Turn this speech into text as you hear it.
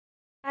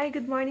Hi,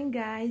 good morning,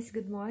 guys.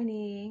 Good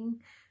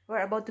morning.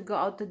 We're about to go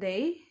out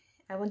today.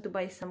 I want to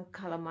buy some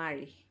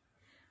calamari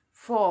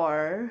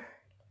for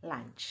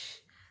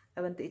lunch.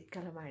 I want to eat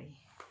calamari.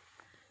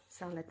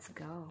 So let's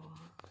go.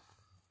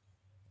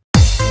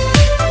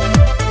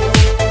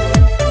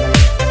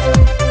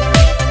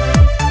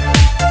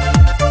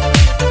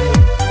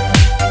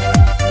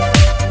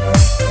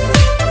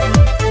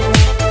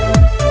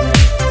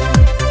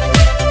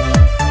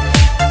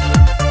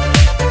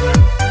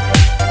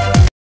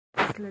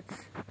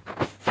 Let's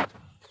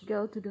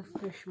go to the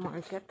fish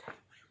market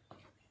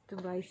to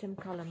buy some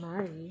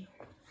calamari.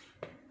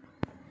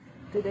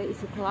 Today is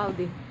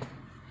cloudy.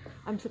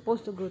 I'm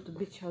supposed to go to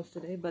beach house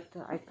today, but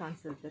I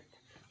canceled it.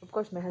 Of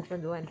course, my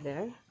husband went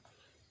there.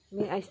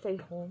 Me, I stay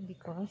home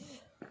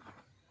because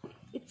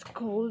it's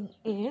cold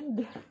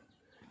and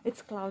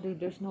it's cloudy.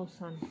 There's no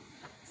sun,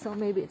 so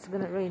maybe it's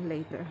gonna rain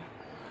later.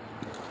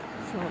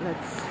 So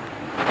let's.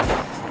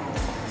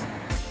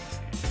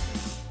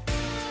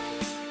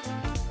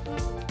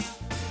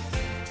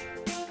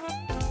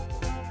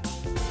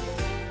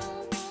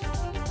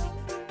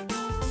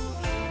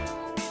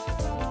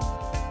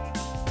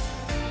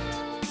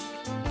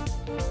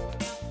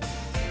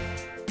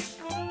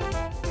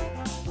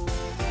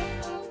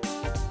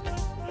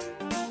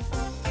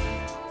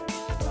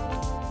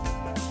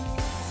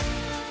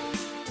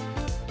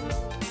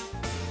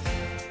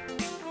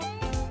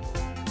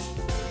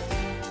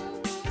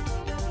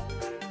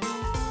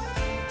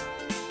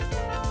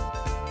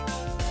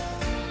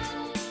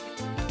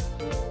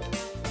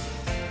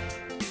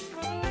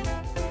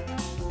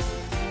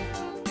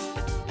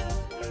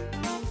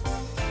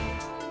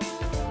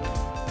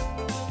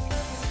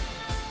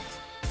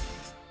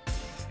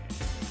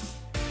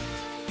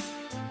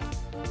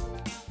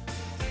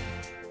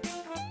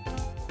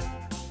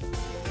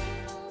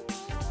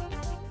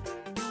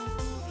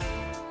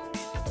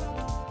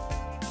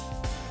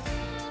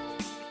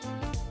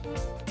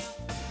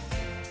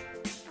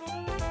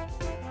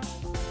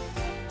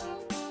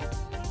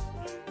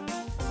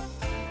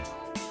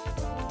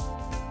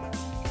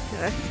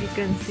 As you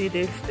can see,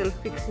 they're still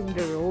fixing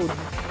the road.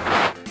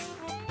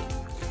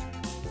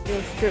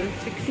 They're still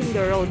fixing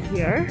the road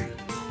here.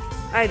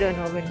 I don't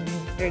know when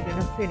they're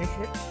gonna finish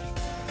it.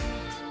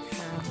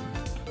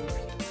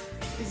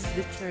 This is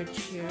the church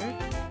here.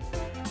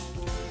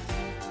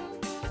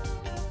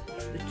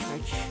 The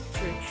church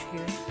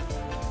here.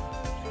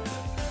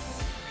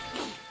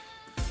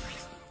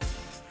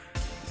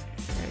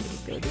 There you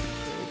go, the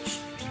church.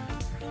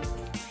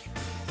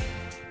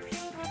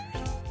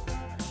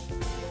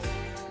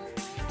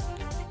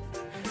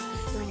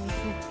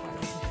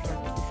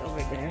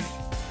 There.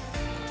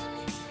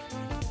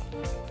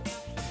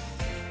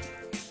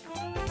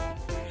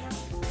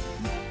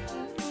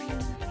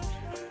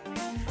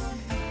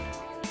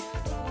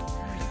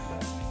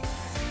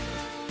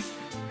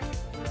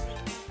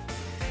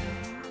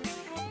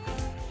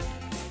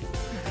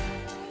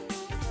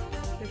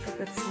 Look at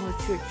that small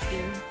church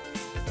here.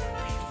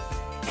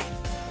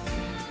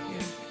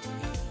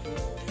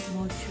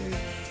 Small church.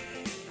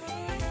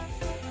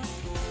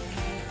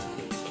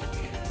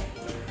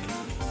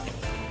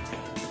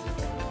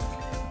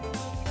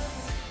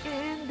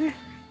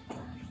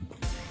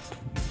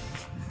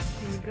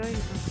 Going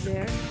up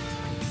there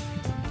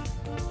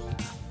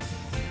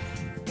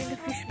in the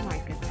fish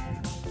market. The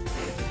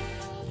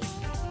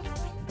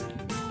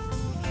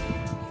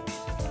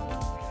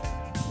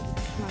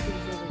fish market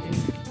is over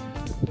there.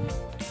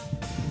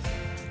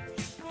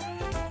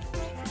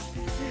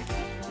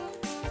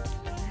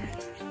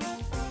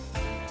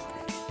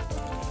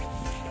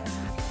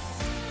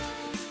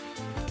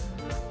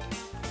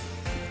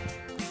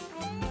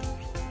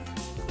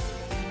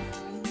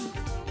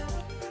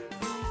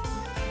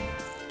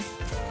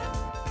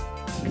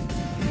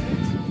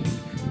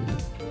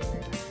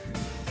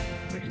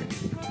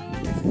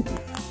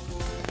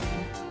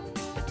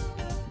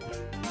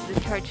 The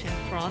church in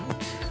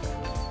front.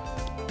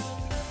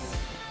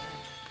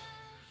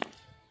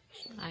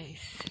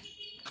 Nice.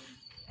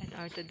 An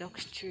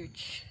Orthodox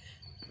church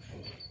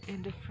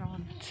in the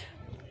front.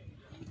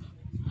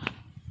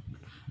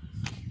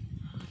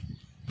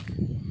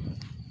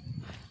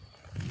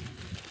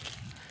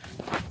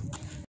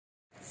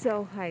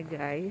 So, hi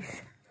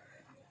guys.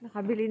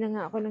 Nakabili na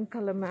nga ako ng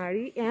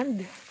calamari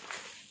and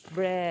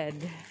bread.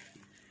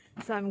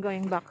 So, I'm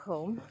going back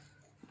home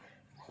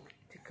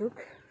to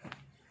cook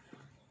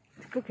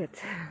it.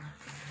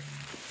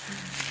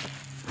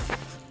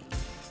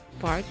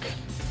 Park.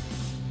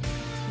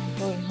 I'm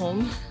going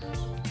home.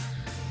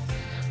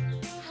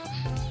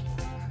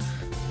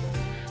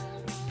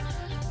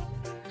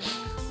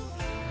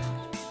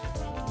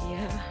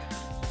 Yeah.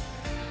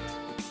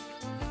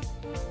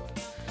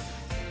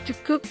 To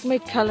cook my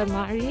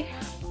calamari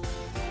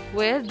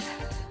with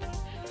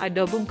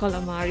adobong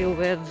calamari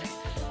with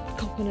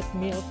coconut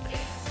milk.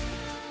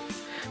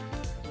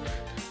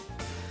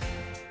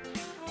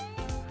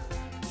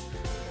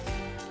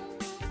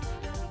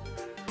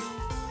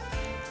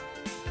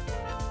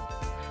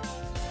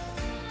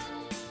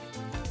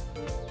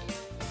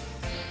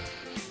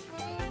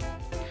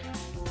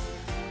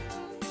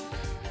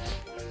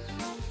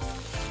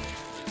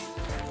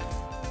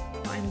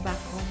 I'm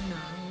back home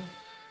now.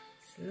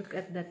 So look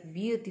at that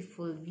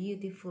beautiful,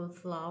 beautiful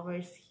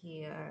flowers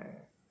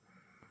here.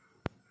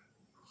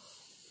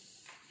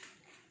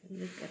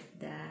 Look at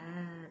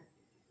that.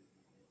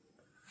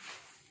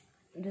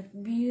 That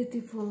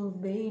beautiful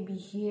baby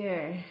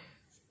here.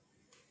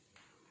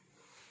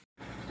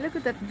 Look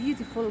at that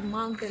beautiful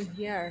mountain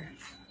here.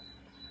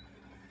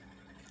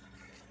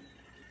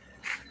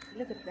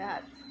 Look at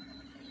that.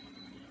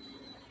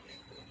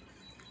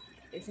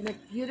 Isn't it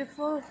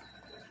beautiful?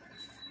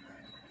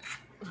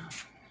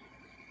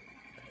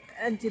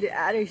 And to the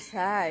other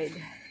side.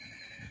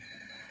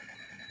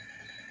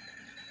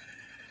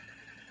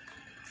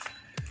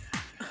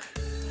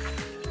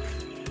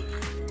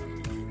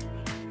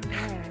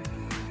 There.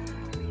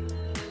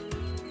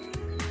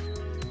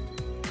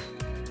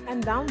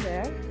 And down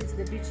there is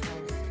the beach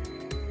house.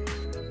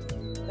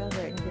 Down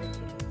there in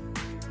Turkey.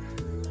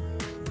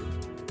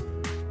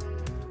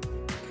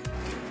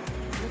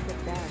 Look at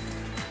that.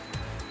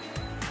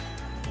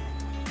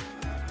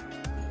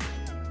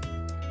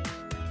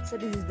 So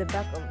this is the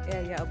back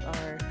area of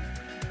our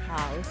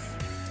house.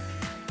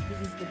 This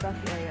is the back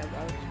area of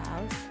our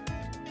house.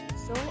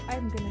 So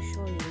I'm gonna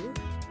show you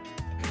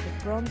the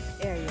front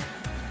area.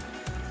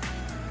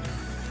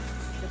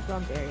 The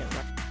front area,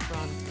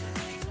 front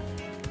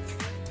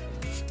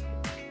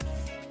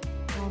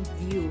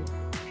view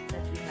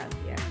that we have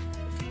here.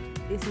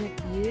 Isn't it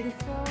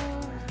beautiful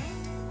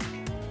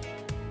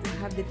to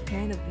have that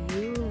kind of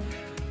view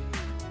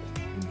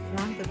in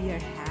front of your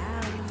house?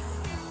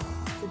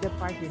 So the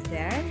park is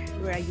there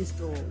where I used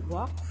to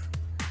walk,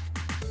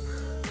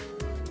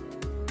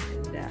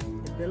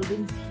 and the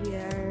buildings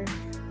here,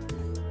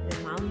 the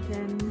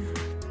mountain.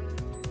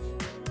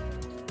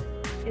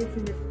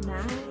 Isn't it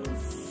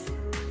nice?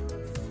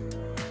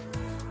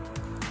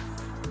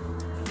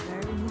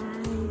 Very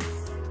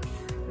nice.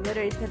 The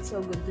weather is not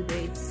so good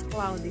today, it's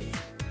cloudy.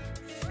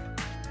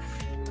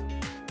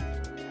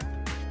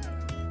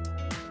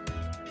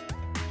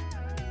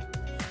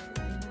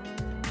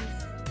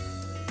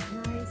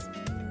 Nice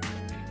view.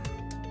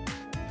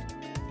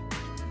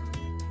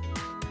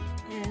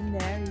 And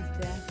there is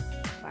the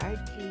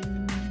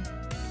parking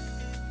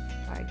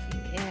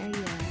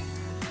area.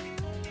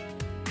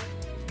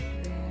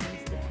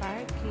 There's the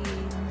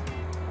parking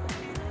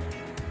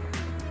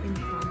in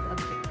front of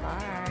the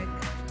park.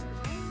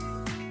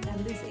 And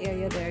this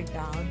area there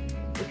down,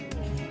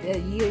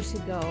 years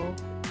ago,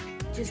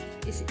 it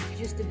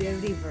used to be a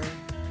river,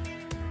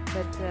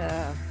 but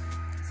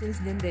since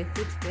then they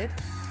fixed it,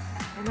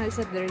 and now it's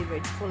not the river,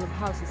 it's full of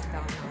houses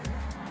down now,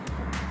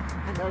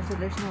 and also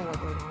there's no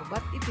water now.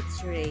 But if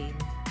it's rain,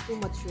 too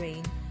much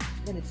rain,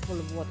 then it's full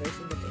of waters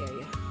in that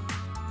area.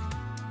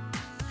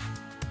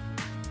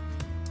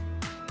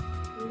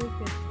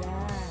 Look at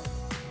that.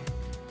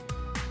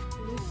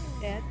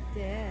 Look at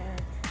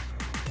that.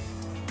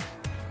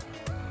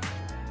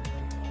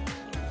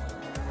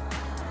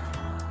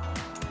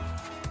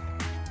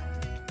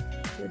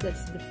 So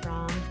that's the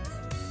front.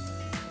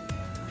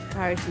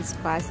 Cars is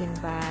passing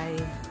by.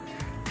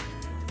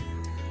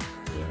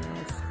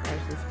 Yes,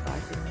 cars is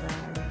passing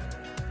by.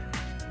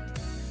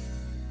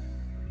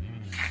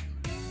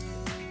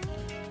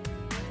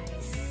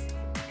 Nice.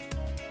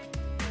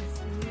 Nice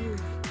view.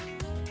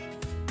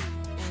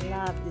 I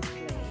love this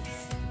place.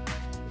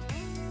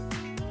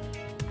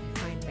 I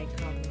find my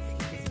calmness in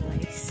this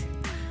place.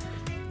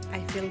 I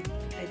feel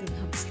I don't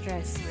have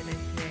stress when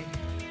I'm here.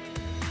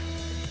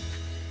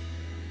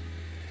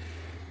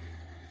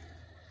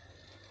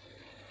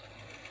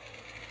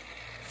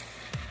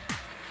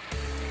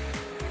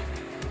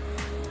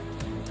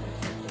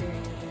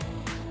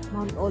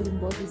 Mount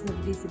Olympus is not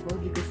visible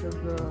because of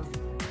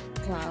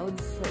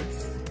clouds, so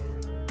it's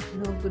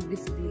no good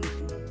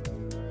visibility.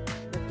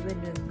 But when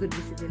you have good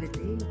visibility,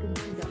 you can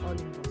see the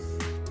Olympus,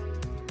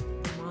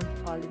 the Mount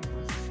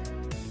Olympus.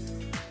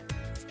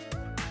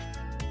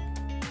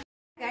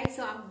 Guys,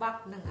 so I'm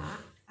back na nga.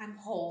 I'm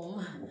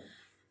home,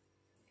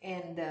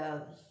 and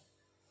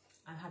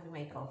I'm having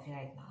my coffee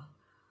right now.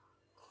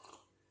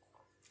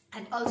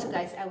 And also,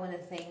 guys, I want to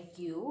thank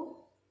you,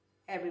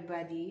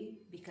 everybody,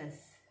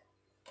 because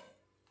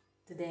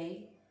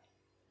today,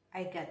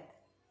 I got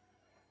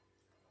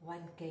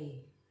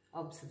 1K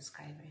of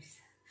subscribers.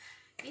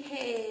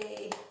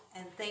 Yay!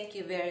 And thank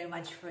you very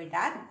much for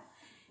that.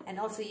 And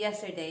also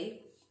yesterday,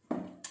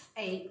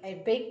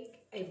 I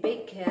bake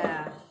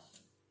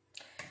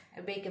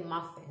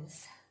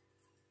muffins,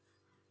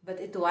 but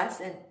it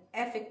was an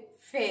epic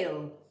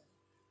fail.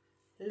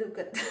 Look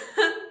at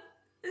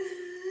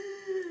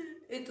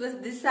it was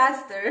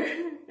disaster.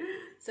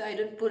 So I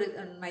don't put it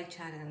on my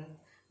channel.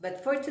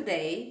 But for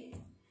today,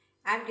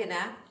 I'm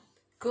gonna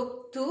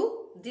cook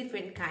 2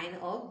 different kind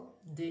of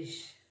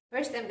dish.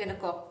 First, I'm gonna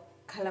cook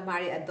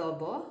calamari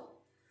adobo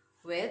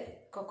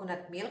with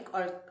coconut milk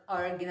or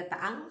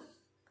ginataang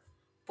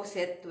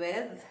pusit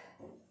with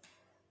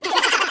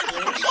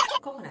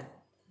coconut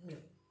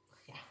milk.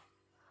 Yeah.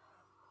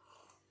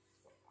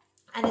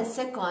 And then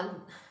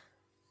second,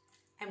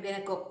 I'm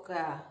gonna cook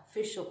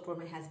fish soup for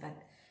my husband.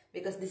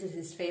 because this is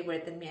his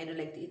favorite, and me, I don't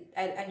like to eat.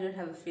 I don't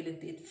have a feeling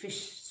to eat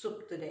fish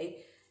soup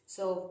today,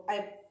 so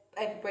I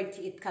prepared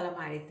to eat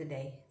calamari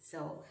today.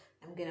 So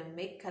I'm gonna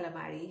make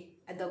calamari,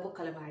 adobo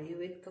calamari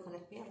with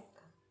coconut milk.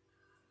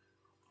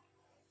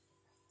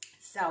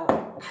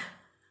 So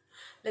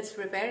let's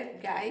prepare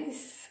it,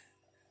 guys.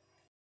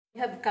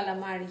 We have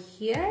calamari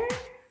here.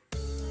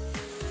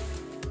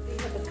 We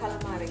have the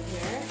calamari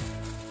here.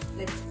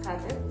 Let's cut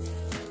it.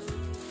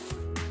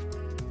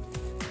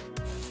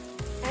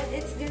 And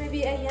it's gonna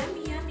be a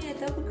yummy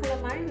adobo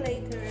calamari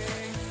later.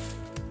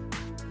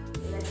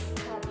 Let's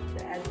cut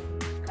the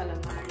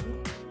calamari.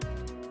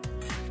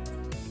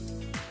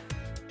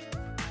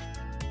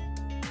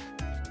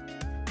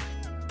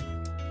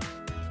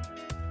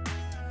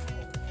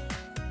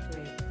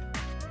 Great.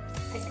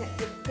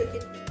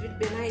 It would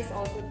be nice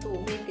also to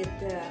make it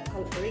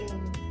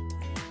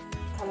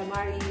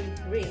calamari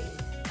ring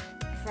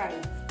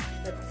fried.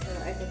 But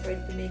I prefer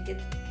to make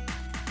it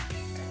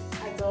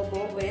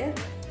adobo with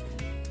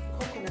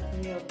coconut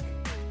milk.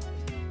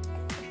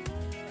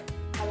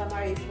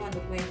 Calamari is one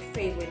of my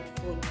favorite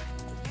food.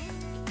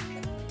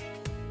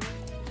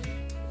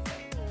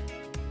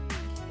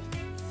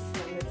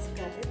 So let's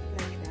cut it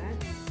like that.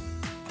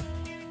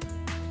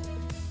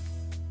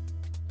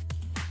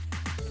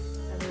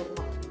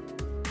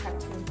 Cut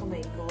yung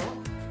kamay ko.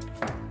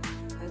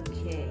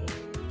 Okay.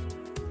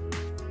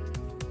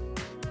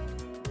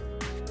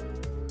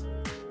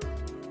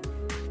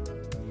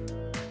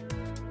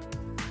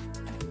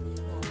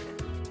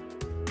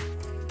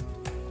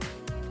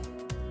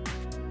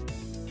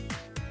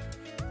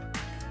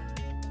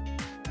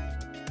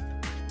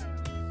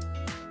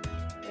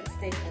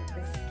 Take like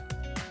this.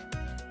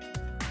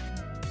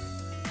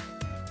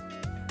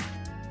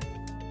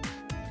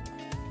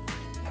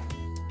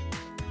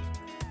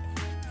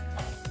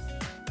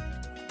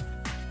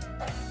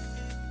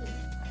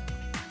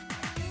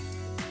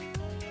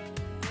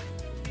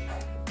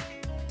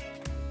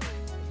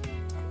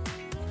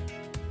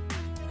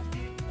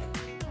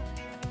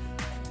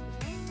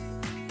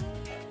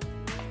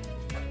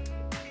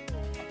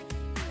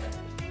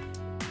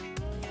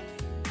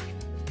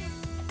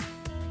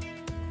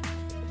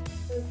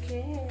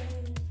 Okay.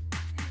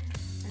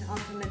 And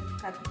also let's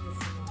cut this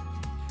one.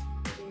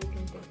 Maybe you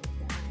can take the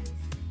eyes.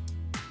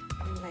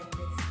 And like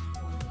this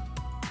one.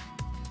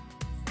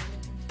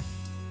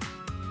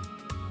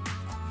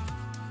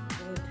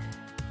 Good.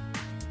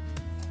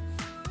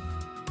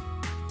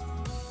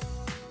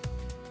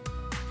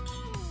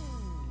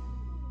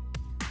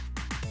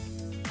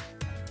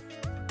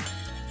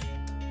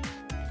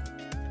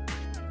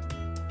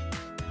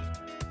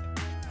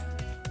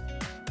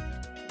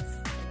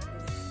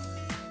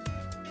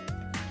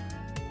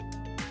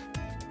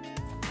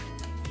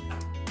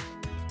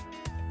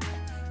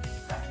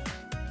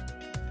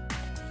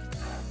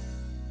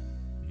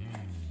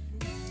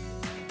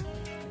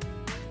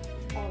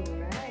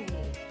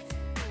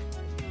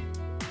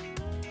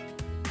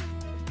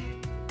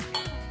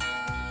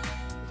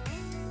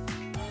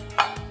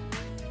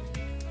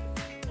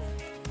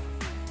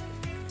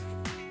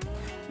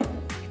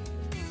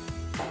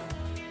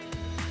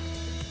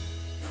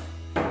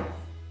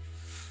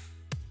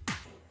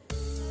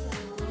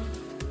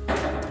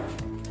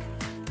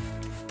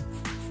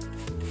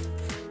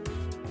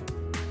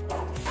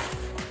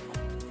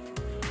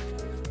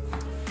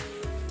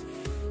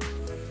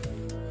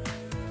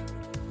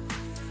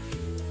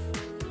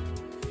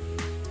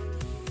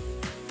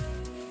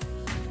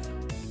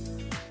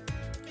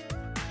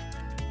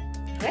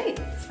 Great!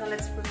 So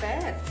let's prepare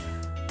it.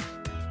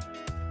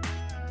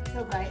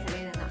 So guys,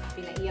 ayun na,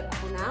 pinaiyak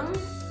ako ng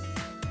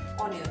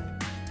onion.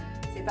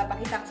 So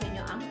ipapakita ko sa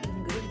inyo ang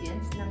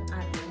ingredients ng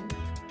ating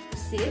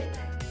pusit.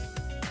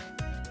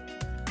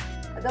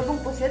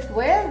 Adobong pusit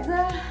with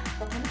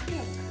coconut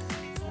milk.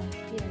 So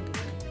here we go.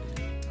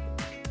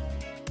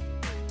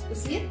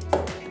 Pusit,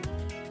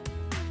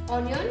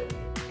 onion,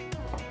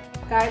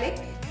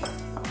 garlic,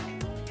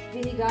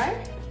 vinegar,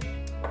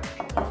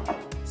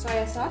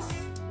 soya sauce,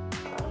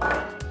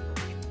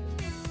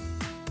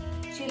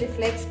 chili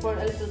flakes for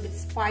a little bit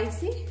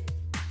spicy,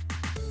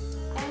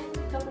 and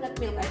coconut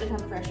milk. I don't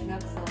have fresh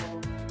milk, so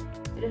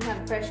I don't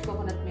have fresh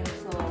coconut milk,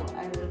 so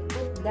I will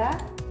put the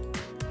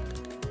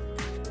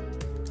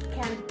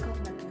canned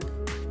coconut milk.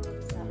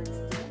 So let's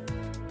do it.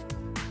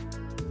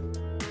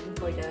 And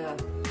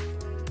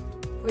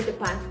for the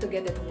pan to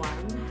get it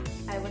warm,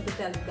 I want to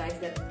tell you guys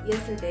that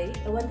yesterday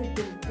I wanted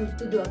to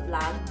do a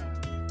vlog,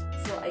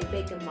 so I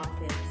baked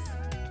muffins.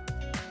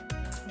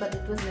 But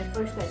it was my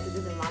first time to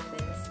do the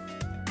muffins,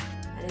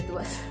 and it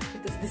was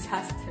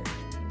disaster.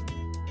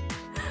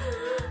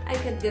 I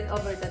can't get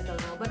over that till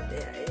now, but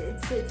it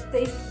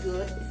tastes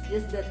good. It's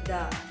just that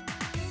the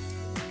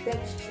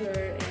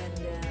texture and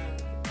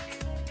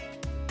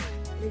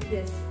like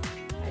this,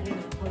 I don't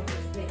know how to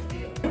explain to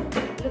you.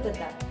 Look at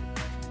that.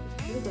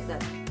 Look at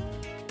that.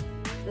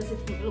 Does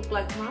it look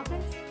like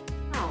muffins?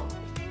 No.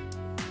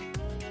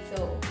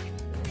 So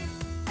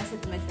I said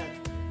to myself,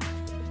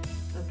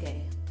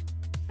 okay,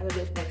 I will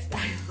do it next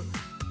time.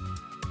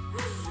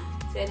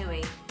 So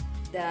anyway,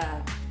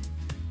 the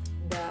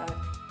the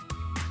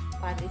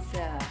pan is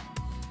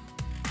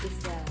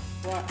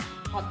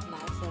hot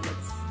now, so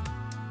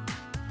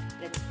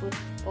let's put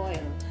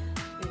oil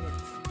in it.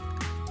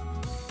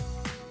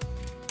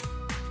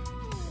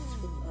 Let's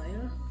put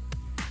oil.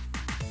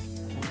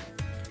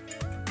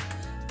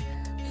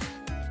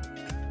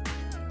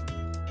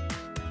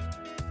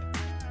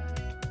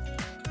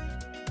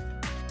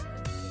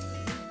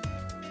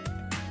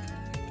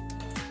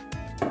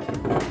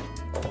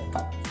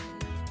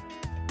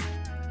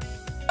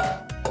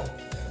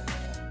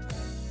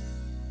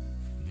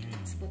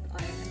 Let's put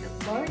oil, and of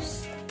course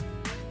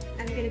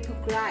I'm gonna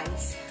cook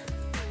rice.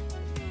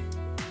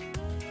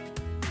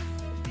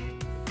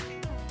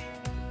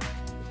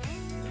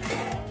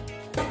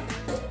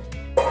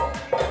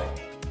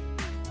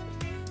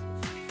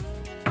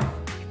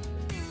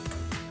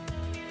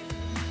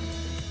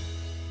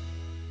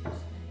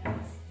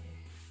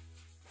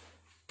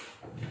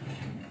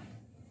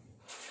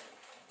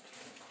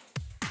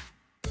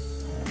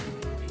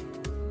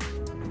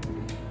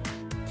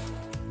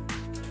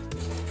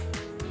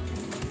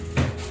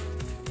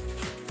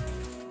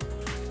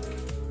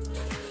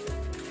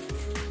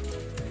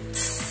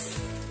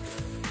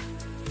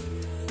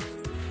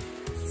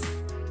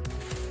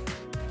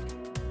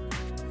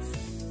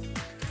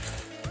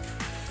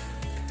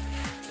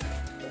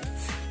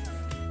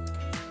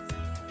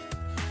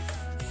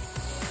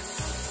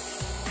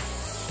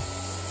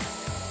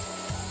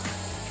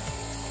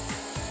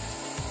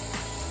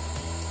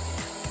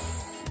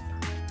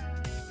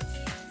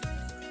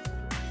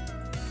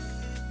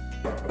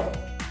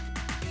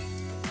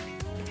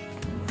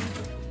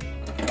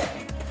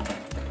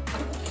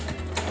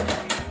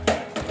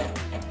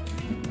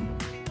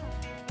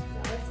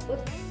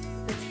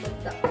 Let's put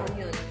the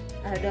onion.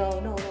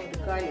 No, the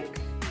garlic.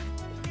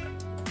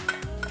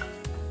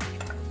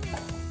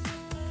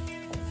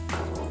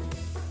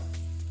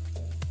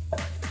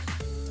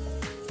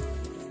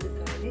 The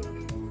garlic.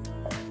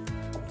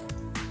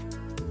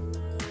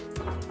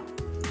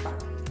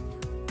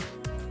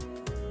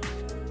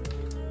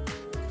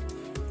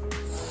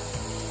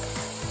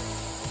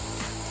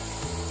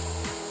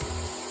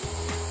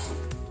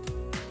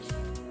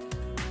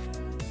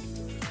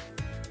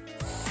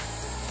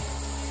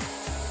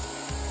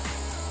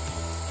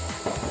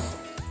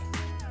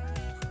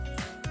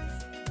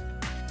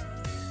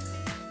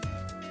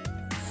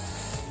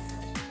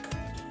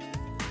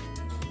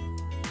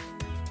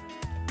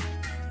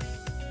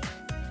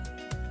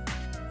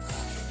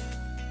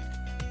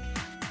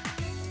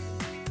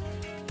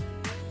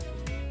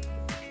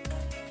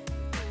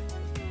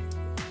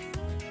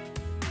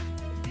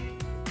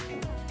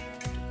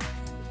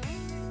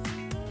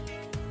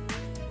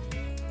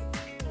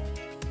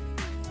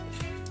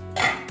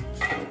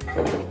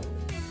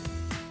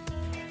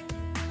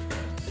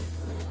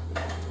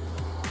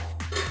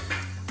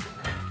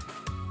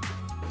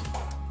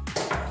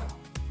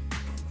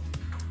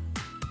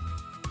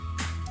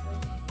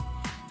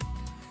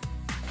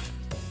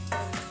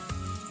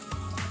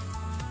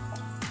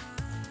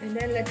 And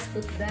then let's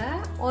put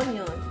the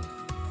onion.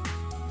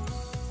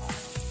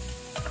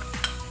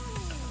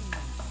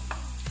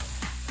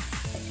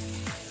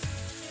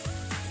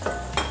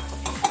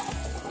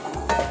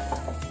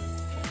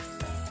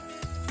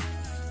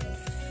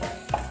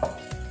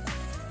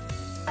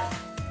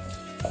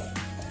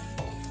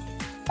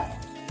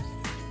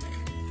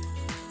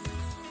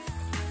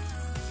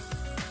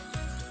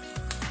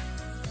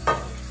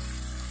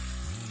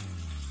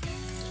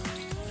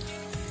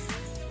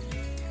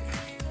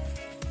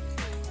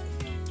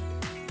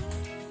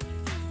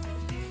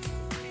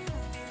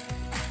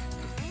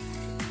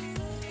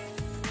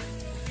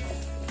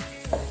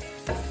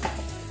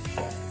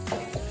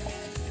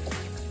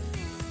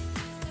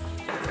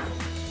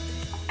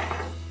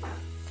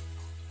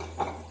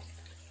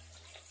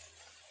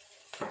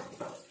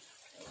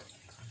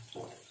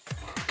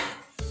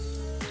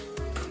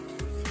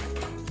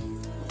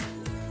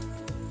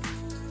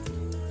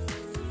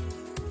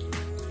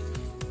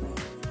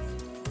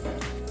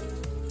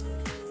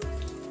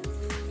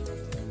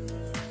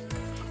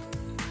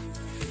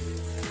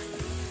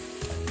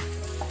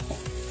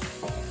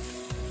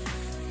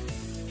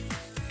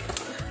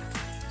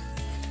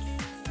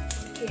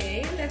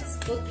 Okay, let's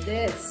put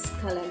this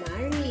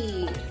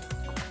calamari.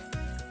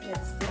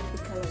 Let's put the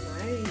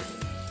calamari.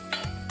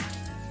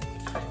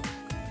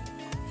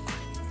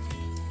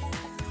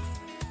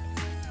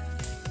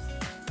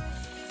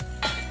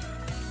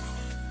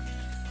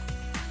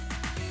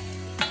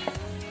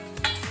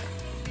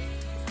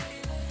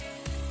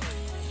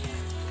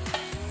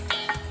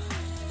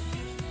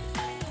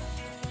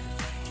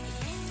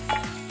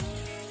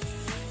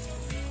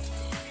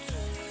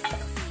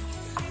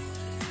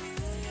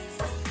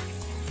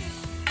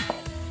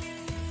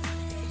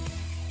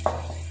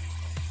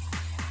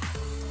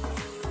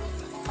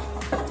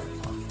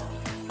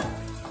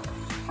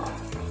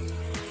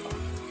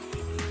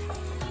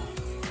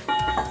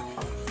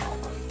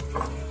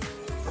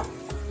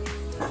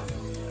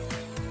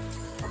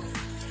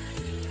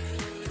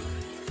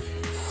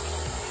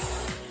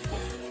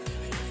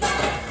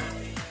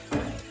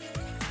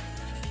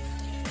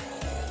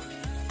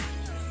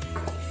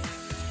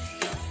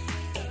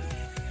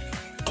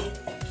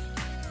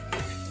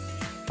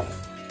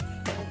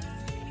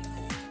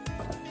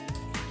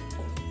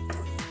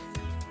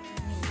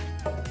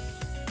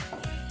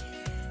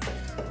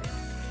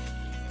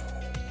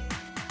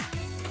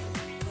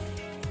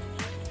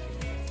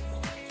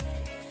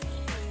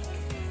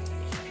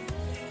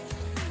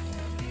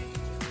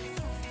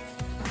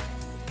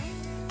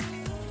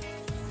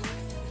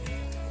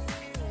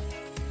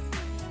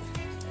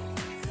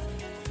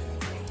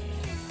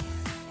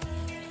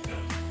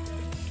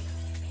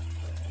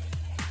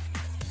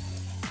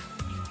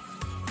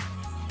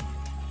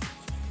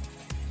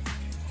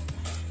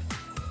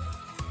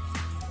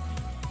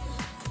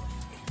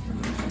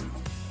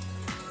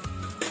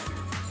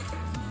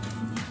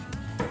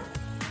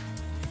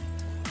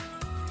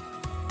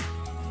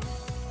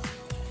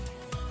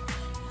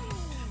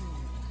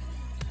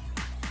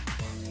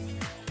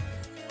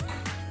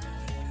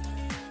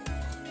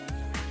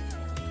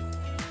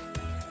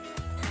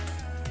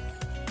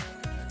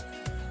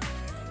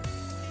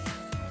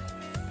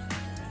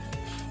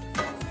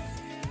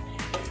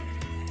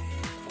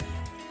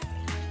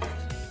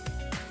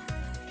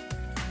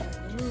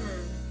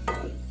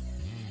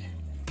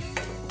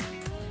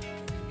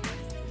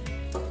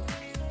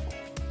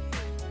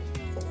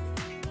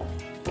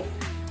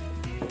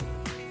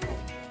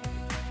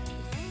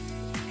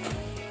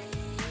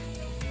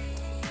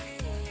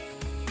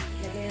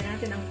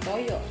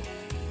 toyo.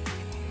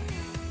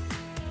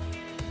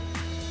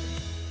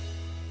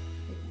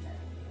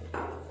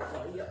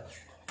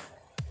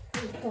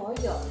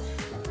 Toyo.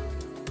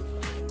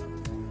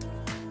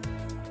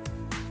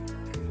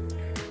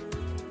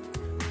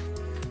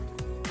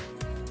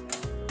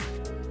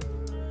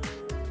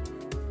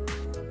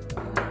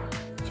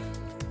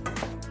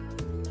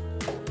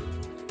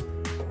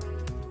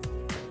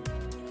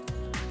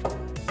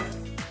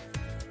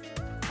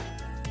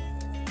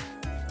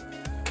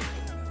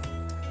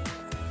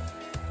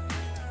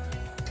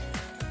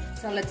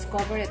 So let's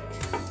cover it.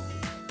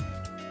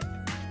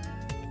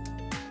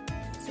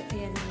 So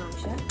ayan na nga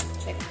siya.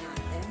 Check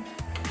natin.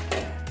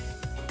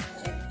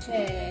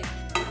 Check.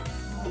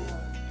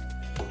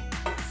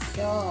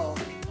 So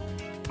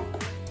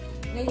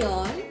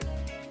ngayon,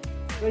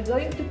 we're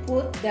going to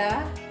put the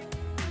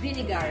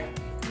vinegar.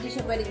 Hindi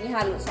siya pwedeng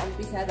ihalo sa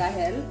umpisa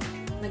dahil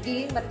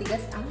magiging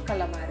matigas ang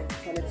calamari.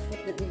 So let's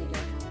put the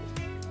vinegar now.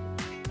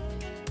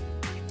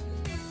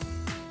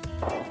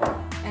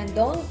 And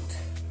don't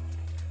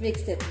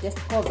mix it. Just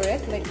cover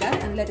it like that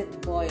and let it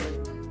boil.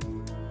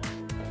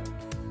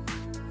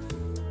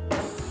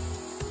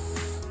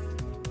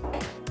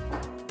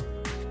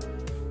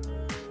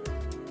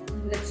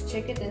 Let's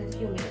check it in a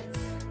few minutes.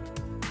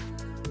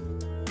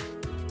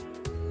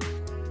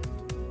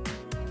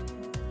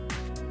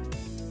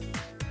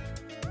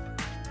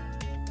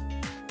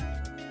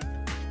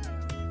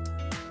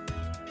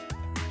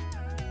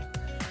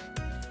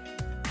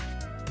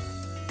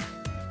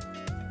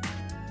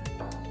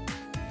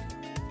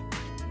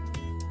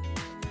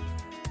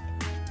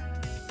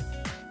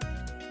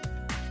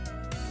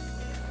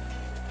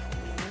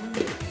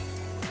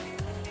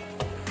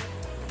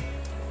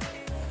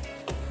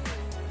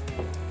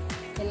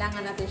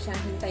 Kailangan natin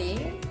siyang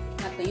hintayin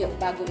matuyo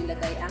bago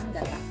ilagay ang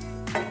gata.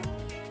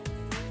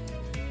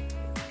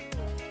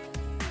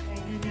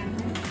 Try na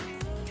natin.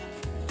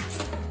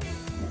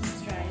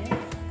 Let's try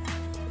it.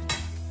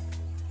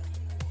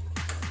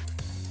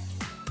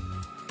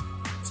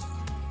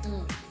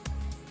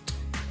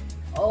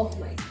 Oh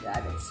my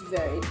god, it's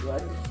very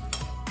good.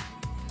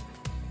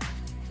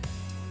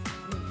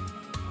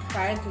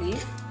 Apparently,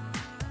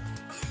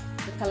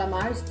 the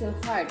calamari is still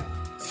hard,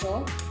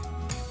 so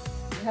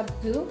you have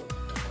to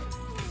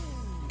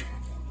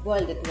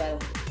boil it well.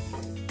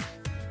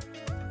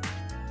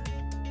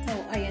 So,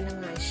 ayan na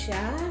nga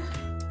siya.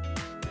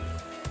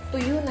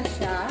 Tuyo na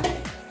siya.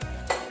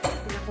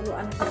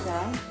 Pinakuluan ko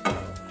siya.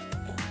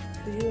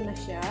 Tuyo na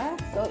siya.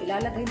 So,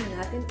 ilalagay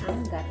na natin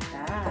ang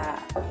gata.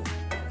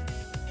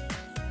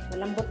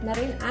 Malambot na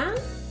rin ang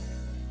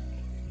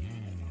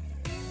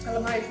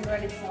calamari is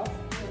already soft.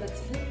 So, let's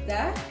put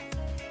the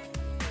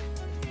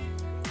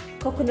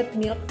coconut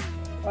milk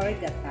or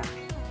gata.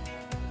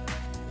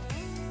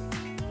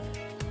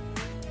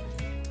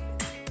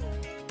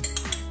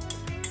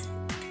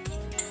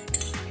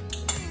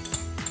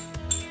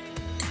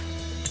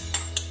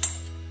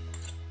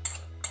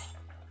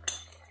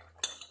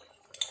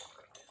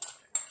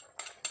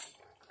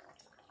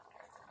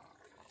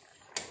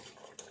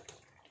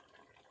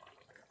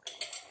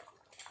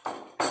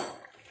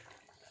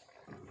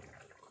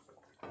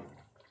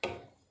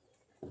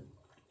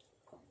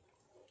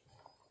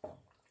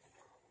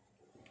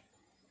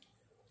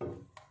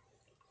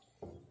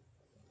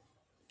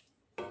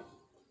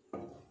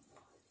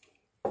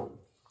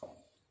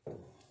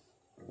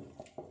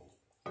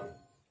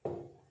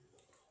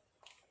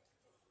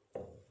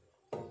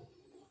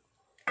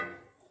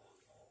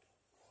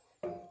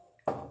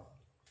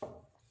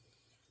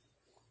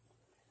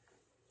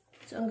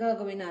 So, ang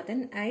gagawin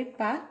natin ay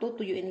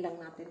patutuyuin lang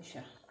natin siya.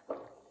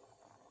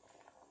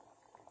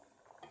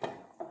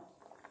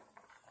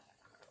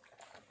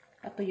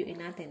 Patuyuin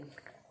natin.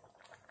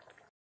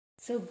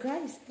 So,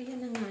 guys,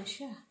 ayan na nga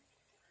siya.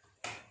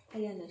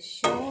 Ayan na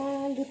siya.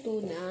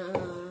 Luto na.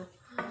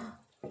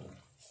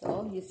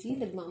 So, you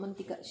see,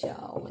 nagmamantika siya.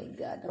 Oh my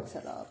God, ang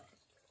sarap.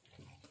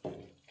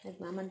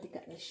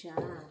 Nagmamantika na siya.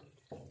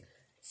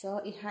 So,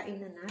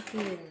 ihain na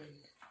natin.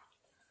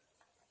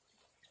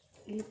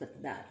 Look at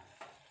that.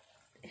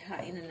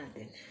 Ihain na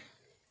natin.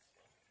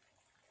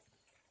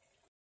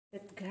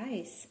 But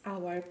guys,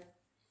 our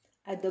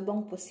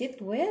adobong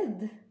pusit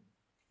with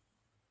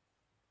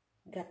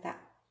gata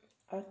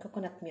or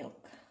coconut milk.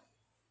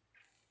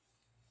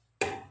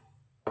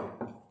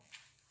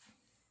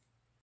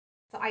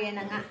 So,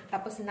 ayan na nga.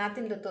 Tapos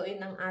natin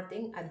lutuin ang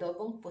ating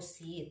adobong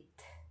pusit.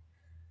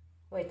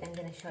 Wait, I'm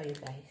gonna show you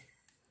guys.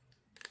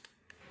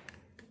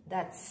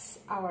 That's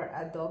our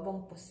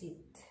adobong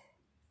pusit.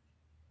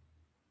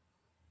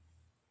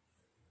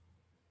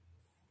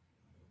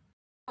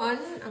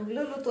 Ang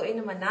lulutuin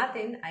naman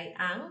natin ay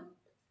ang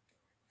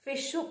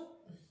fish soup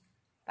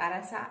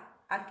para sa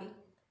aking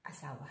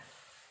asawa.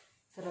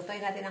 So,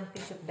 lutuin natin ang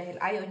fish soup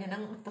dahil ayaw niya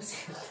ng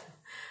pusit.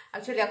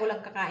 Actually, ako lang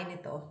kakain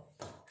ito.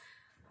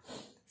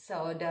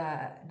 So,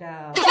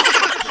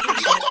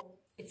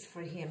 it's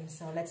for him.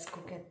 So, let's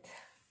cook it.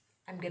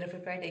 I'm gonna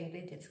prepare the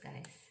ingredients,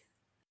 guys.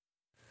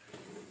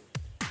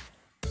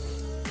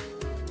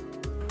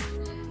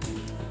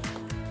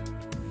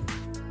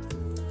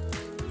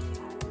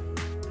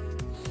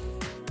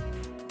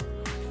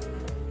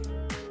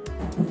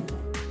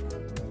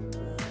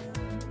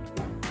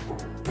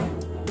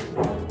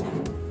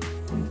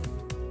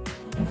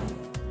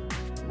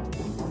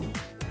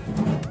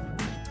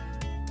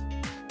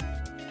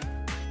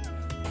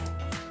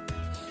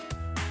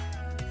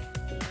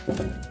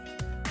 This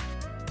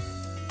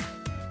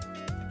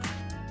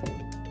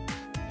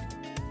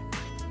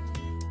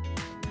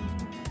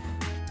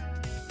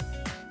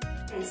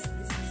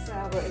is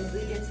our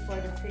ingredients for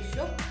the fish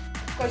soup.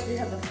 Of course, we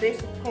have a fish,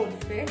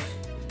 cold fish,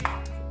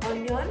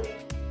 onion,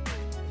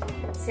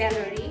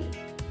 celery,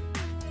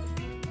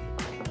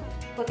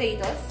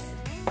 potatoes,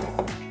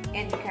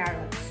 and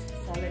carrots.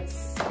 So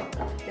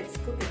let's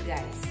cook it,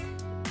 guys.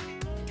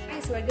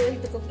 Okay, so we're going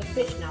to cook the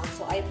fish now.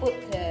 So I put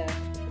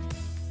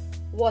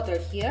water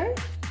here.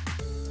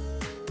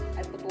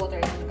 I put water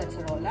in the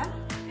casserola,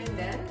 and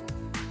then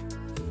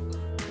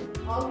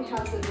all we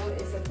have to do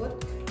is put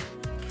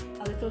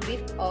a little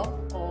bit of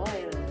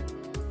oil.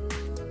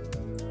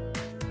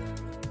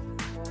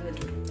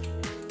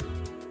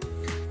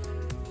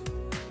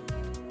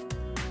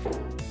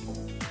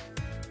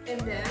 And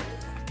then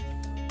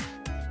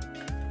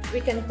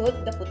we can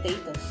put the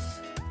potatoes.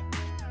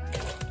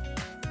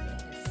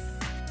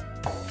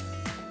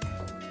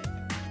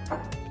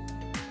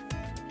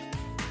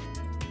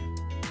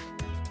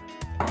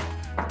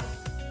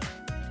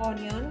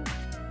 Onion.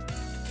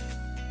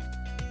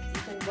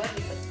 You can boil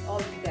it all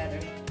together.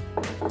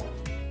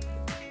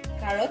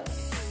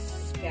 Carrots.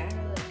 Okay.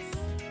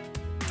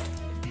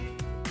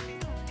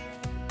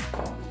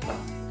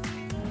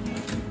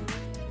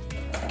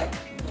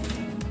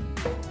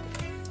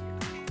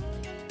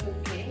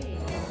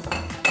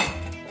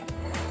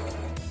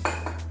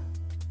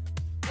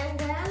 And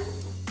then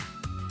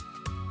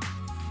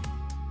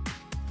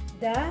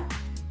the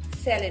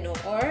seleno,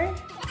 or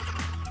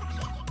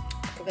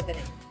I forgot the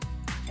name.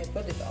 I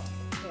put it off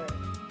here.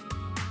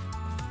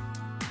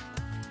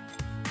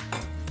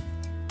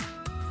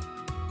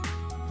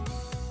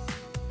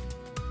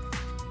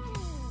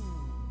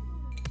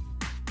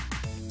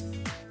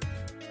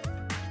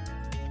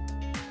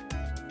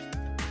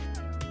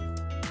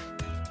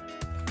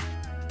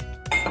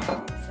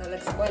 So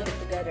let's boil it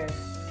together.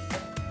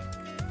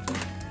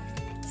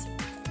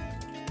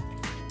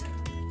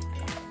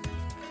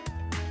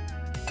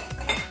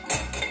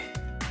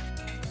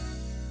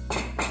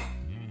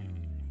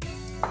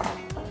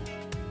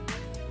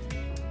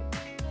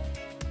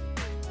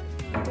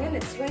 Okay,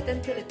 let's wait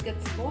until it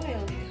gets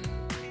boiled.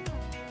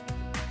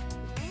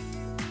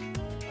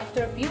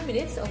 After a few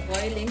minutes of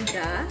boiling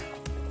the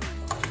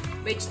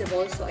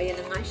vegetables, so ayan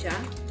na nga siya.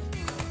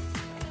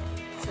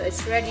 So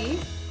it's ready.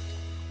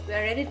 We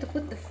are ready to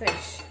put the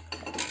fish.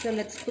 So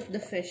let's put the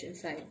fish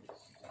inside.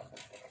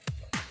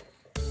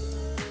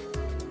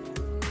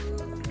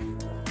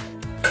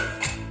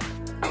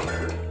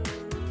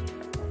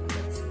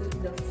 Let's put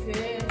the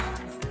fish inside.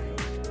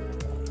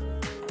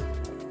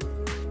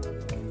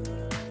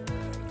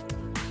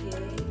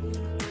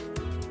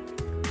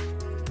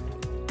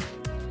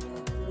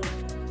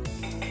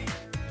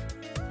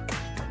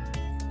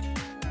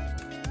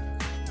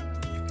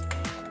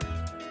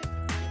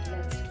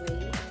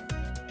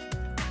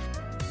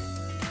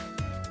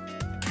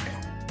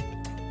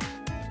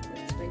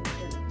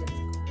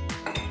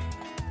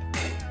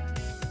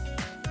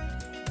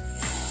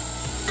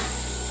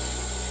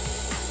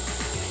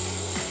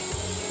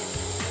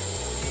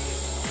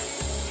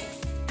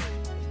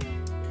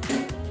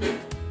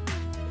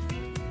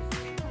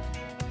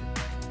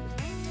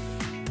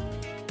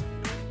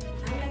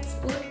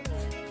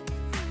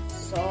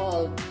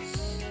 Salt.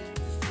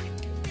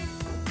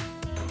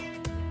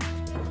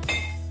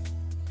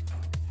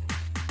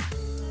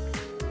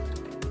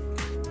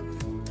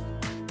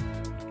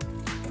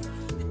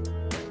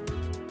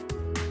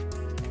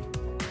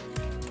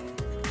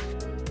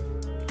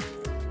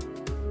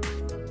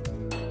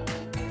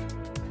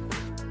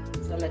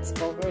 So let's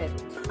cover it.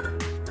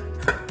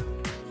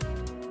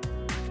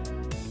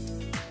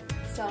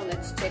 So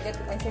let's check it.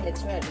 I think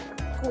it's ready.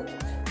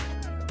 Cooked.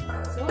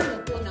 So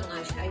luto na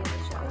nga siya. Ayun na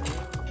siya.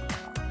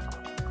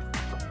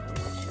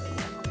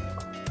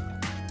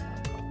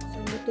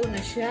 Luto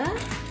na siya.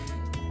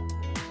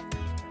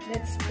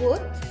 Let's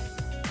put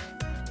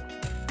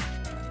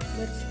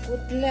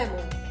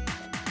lemon.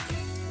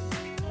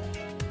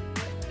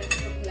 Let's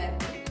put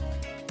lemon.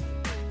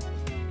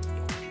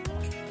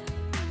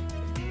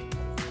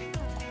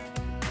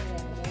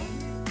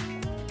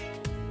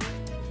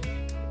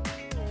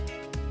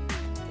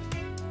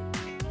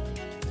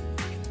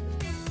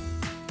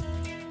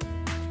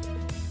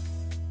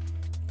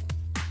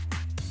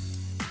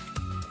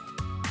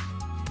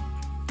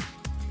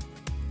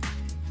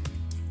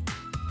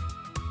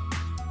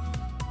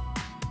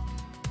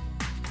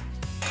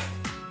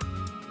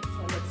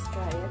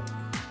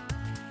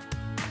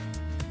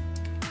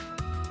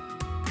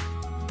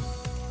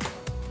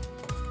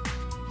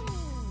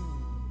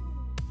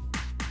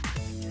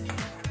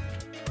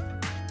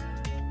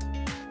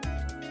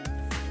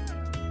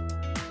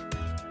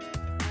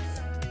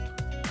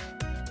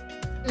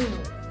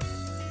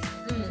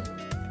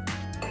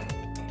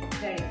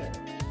 Very good.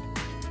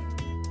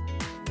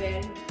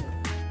 Very good.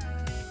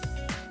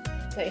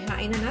 So,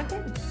 ihain na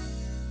natin.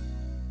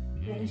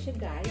 Yan na siya,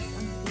 guys.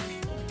 Ang fish.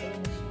 Yan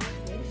na siya,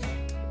 fish.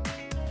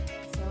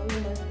 So,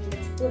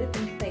 let's put it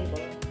on the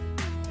table.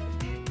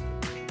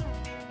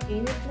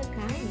 Init na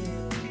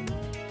kanin.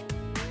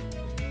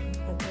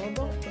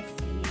 Adobong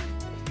pusit.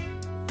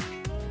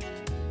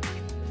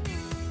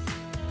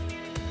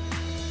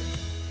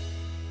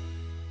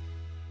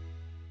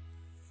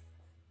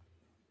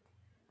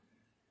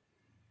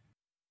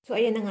 So,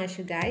 ayan na nga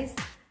siya, guys.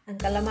 Ang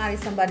calamari,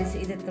 somebody's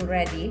eat it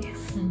already.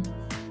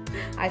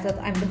 I thought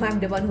I'm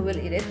the one who will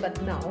eat it, but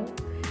no.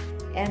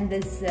 And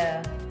this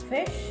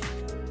fish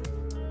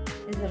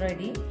is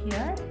already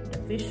here, the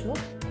fish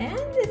soup. And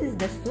this is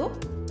the soup.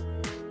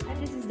 And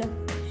this is the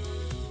fish.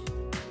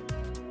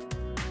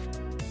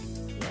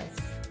 Yes.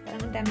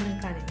 Parang ang dami ng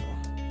kanin ko.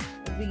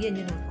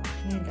 Pagbigyan nyo na ako.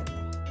 Ngayon lang to.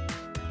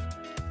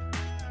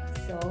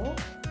 So,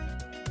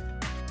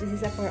 this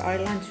is for our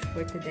lunch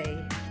for today.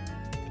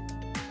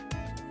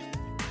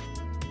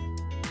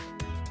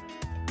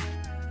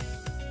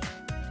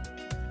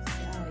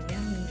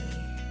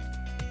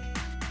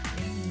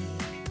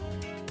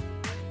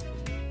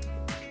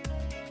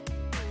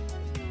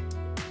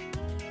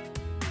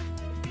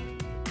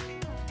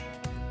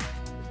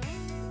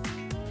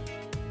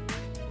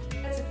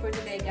 For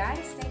today,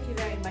 guys. Thank you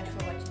very much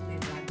for watching my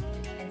vlog.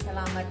 And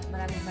salamat,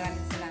 maraming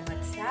salamat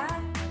sa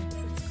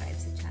subscribe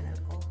sa channel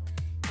ko.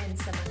 And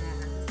sa mga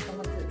gusto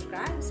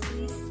mag-subscribe,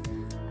 please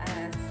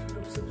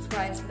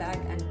subscribe,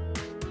 like, and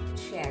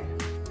share.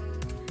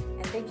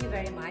 And thank you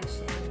very much.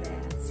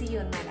 And see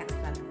you on my next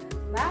vlog.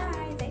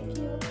 Bye!